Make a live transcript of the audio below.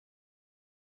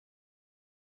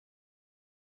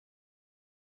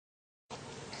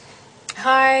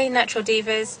Hi Natural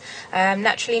Divas,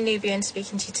 Naturally Nubian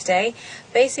speaking to you today.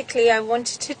 Basically I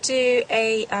wanted to do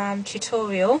a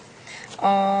tutorial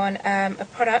on a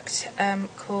product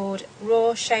called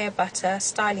Raw Shea Butter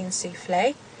Styling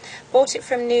Souffle. Bought it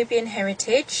from Nubian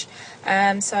Heritage,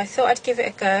 so I thought I'd give it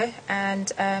a go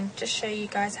and just show you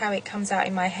guys how it comes out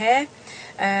in my hair.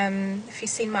 If you've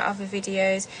seen my other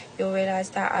videos you'll realise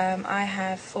that I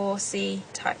have 4C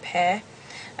type hair.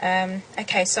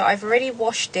 Okay, so I've already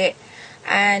washed it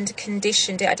and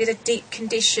conditioned it. I did a deep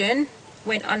condition,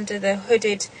 went under the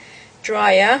hooded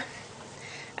dryer,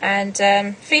 and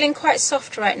feeling quite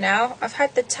soft right now. I've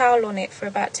had the towel on it for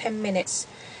about 10 minutes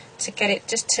to get it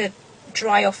just to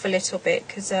dry off a little bit,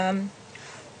 because I'm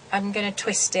going to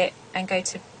twist it and go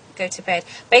to bed.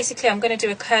 Basically I'm going to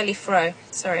do a curly fro.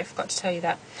 Sorry, I forgot to tell you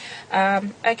that.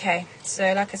 Okay,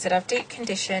 so like I said, I've deep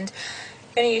conditioned.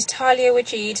 I'm going to use Talia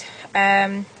Wajid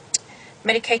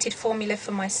medicated formula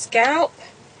for my scalp,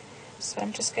 so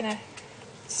I'm just going to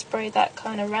spray that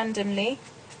kind of randomly.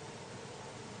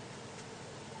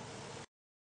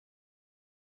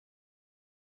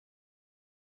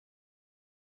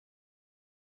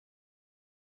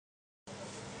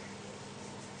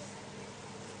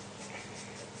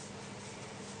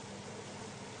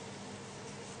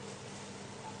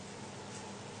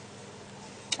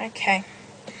 Okay,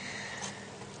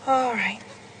 alright.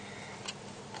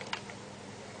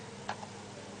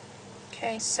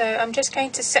 Okay, so I'm just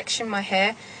going to section my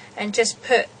hair and just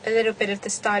put a little bit of the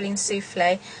styling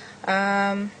souffle.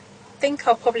 I think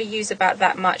I'll probably use about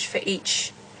that much for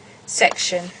each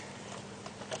section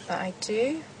that I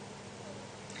do.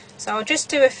 So I'll just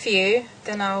do a few,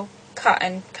 then I'll cut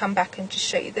and come back and just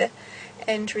show you the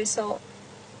end result.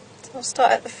 So I'll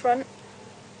start at the front.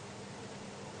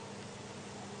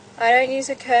 I don't use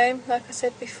a comb, like I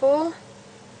said before.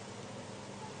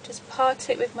 Just part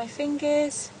it with my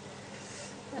fingers.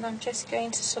 And I'm just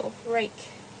going to sort of rake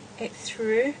it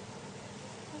through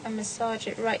and massage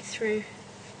it right through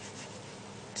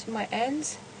to my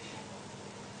ends.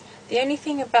 The only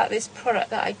thing about this product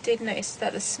that I did notice is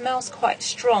that the smell's quite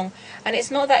strong, and it's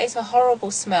not that it's a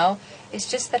horrible smell, it's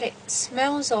just that it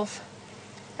smells of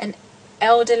an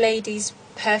elder lady's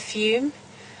perfume.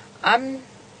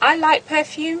 I like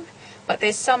perfume, but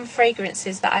there's some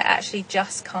fragrances that I actually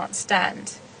just can't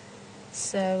stand.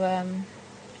 So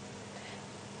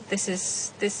this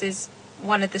is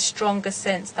one of the stronger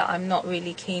scents that I'm not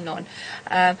really keen on.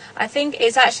 I think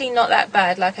it's actually not that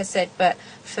bad, like I said, but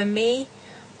for me,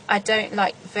 I don't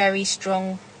like very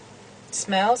strong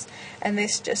smells, and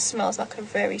this just smells like a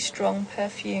very strong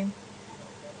perfume.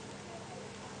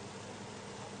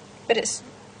 But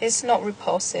it's not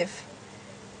repulsive.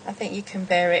 I think you can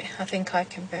bear it. I think I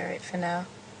can bear it for now.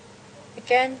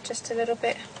 Again, just a little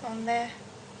bit on there.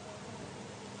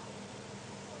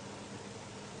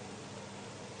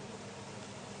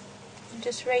 And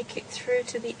just rake it through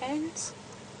to the ends.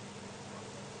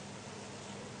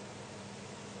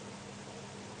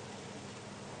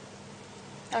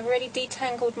 I've already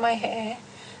detangled my hair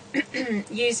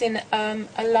using a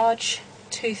large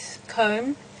tooth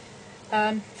comb,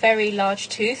 very large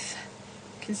tooth.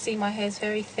 You can see my hair is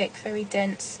very thick, very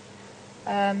dense.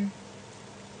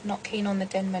 Not keen on the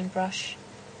Denman brush.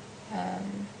 I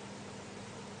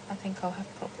think I'll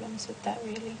have problems with that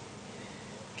really.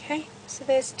 Okay, so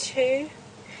there's two.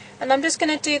 And I'm just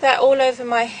going to do that all over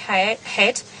my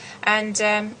head,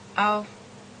 and I'll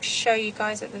show you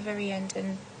guys at the very end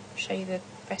and show you the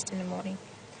rest in the morning.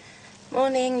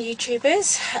 Morning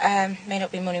YouTubers. May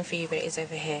not be morning for you, but it is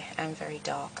over here and very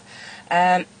dark.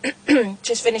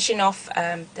 Just finishing off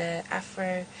the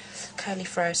afro curly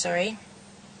fro, sorry.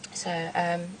 So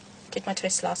did my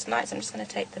twists last night, so I'm just going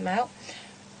to take them out.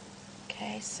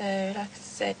 Okay, so like I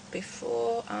said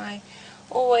before, I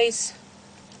always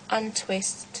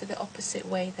untwist to the opposite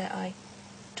way that I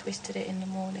twisted it in the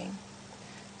morning.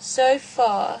 So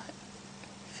far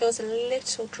it feels a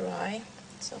little dry,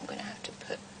 so I'm going to have to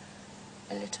put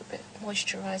a little bit of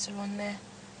moisturiser on there.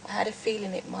 I had a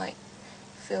feeling it might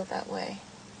feel that way.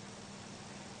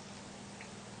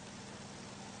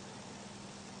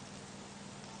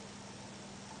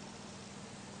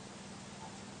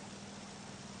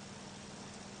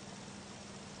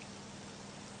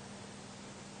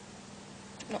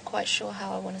 I'm not quite sure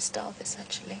how I want to start this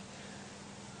actually.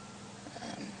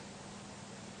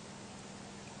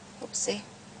 We'll see.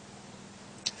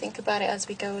 Think about it as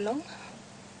we go along.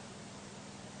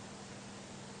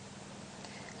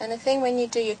 And the thing when you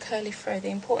do your curly fro, the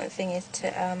important thing is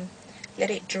to let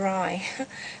it dry,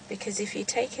 because if you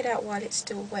take it out while it's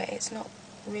still wet, it's not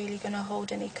really going to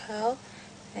hold any curl.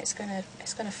 It's going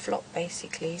to flop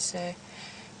basically. So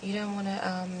you don't want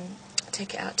to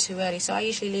take it out too early. So I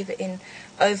usually leave it in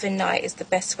overnight is the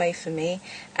best way for me.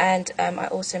 And I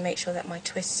also make sure that my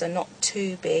twists are not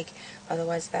too big,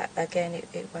 otherwise that again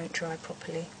it won't dry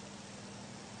properly.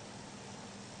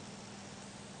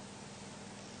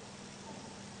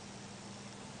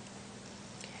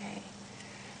 Okay,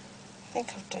 I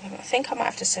think I've done them. I think I might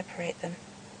have to separate them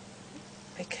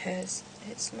because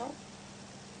it's not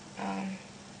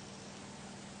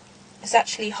it's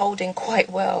actually holding quite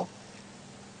well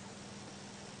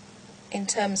in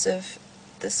terms of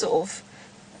the sort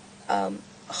of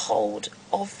hold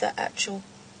of the actual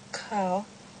curl,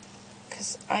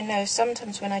 because I know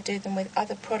sometimes when I do them with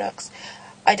other products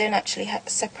I don't actually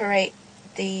separate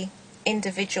the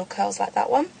individual curls like that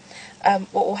one.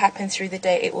 What will happen through the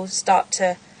day, it will start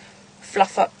to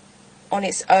fluff up on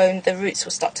its own, the roots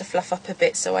will start to fluff up a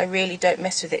bit, so I really don't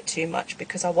mess with it too much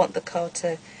because I want the curl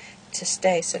to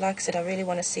stay. So like I said, I really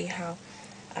want to see how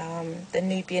the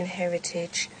Nubian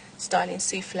Heritage Styling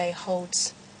Souffle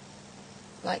holds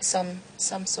like some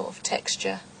sort of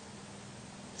texture,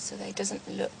 so that it doesn't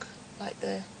look like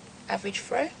the average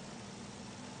fro.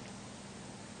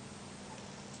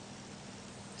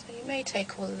 So you may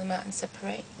take all of them out and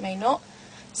separate, may not,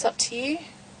 it's up to you.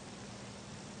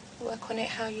 Work on it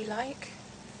how you like.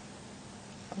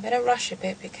 I'm going to rush a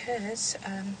bit because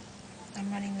I'm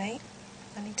running late.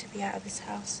 I need to be out of this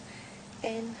house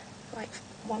in like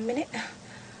 1 minute.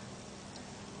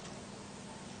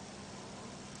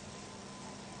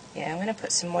 Yeah, I'm going to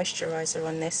put some moisturiser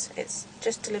on this. It's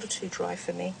just a little too dry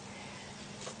for me.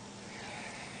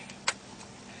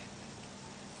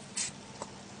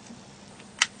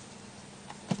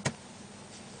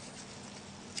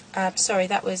 Sorry,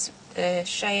 that was the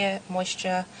Shea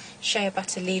Moisture Shea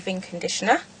Butter Leave-In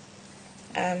Conditioner.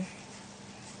 Yeah,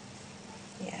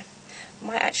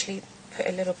 might actually put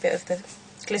a little bit of the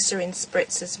glycerin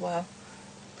spritz as well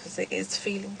because it is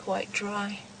feeling quite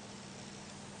dry.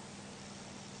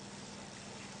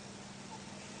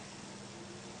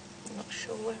 I'm not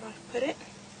sure where I've put it.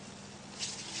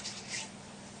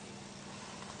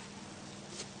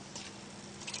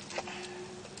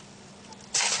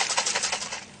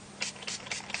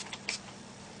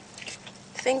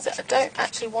 Things that I don't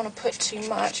actually want to put too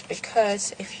much,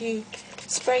 because if you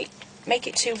make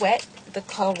it too wet, the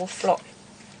curl will flop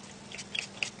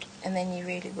and then you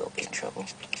really will be in trouble.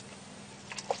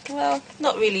 Well,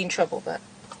 not really in trouble, but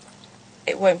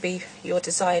it won't be your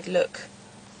desired look.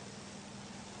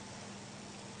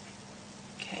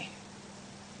 Okay,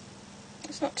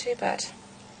 it's not too bad.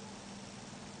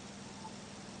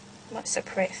 Might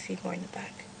separate a few more in the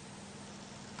back.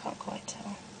 Can't quite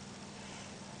tell.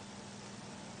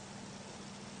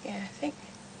 Yeah, I think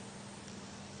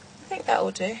that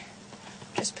will do.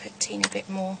 Just put a teeny bit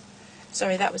more.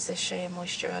 Sorry, that was the Shea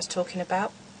Moisture I was talking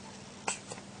about.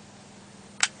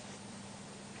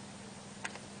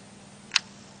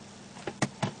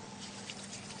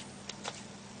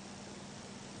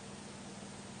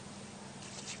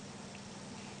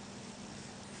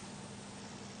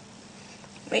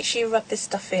 Make sure you rub this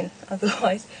stuff in,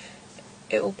 otherwise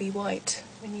it will be white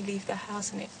when you leave the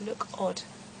house and it will look odd.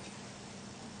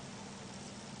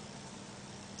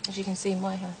 As you can see,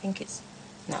 I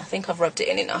think I've rubbed it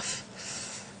in enough.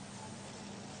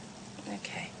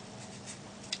 Okay.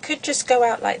 Could just go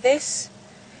out like this.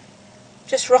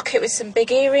 Just rock it with some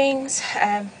big earrings.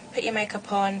 Put your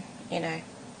makeup on, you know,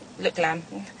 look glam.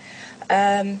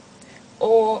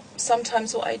 Or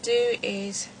sometimes what I do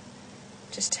is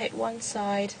just take one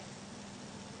side,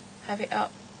 have it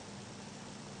up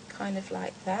kind of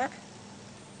like that.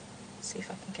 See if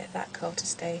I can get that curl to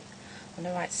stay on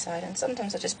the right side, and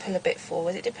sometimes I just pull a bit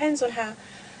forward. It depends on how,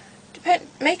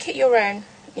 make it your own,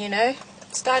 you know,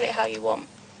 style it how you want.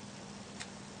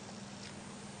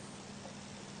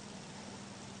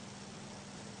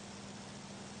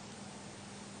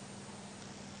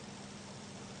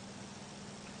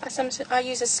 I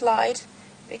use a slide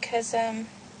because I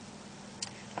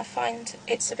find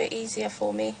it's a bit easier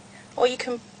for me, or you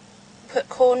can put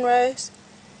cornrows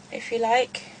if you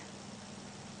like.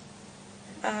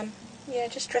 Yeah,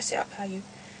 just dress it up how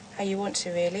you want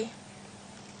to, really.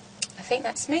 I think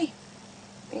that's me.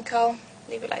 I think I'll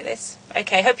leave it like this.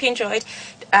 Okay, hope you enjoyed.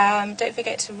 Don't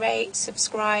forget to rate,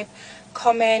 subscribe,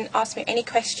 comment, ask me any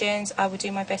questions. I will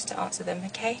do my best to answer them,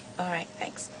 okay? Alright,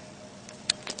 thanks.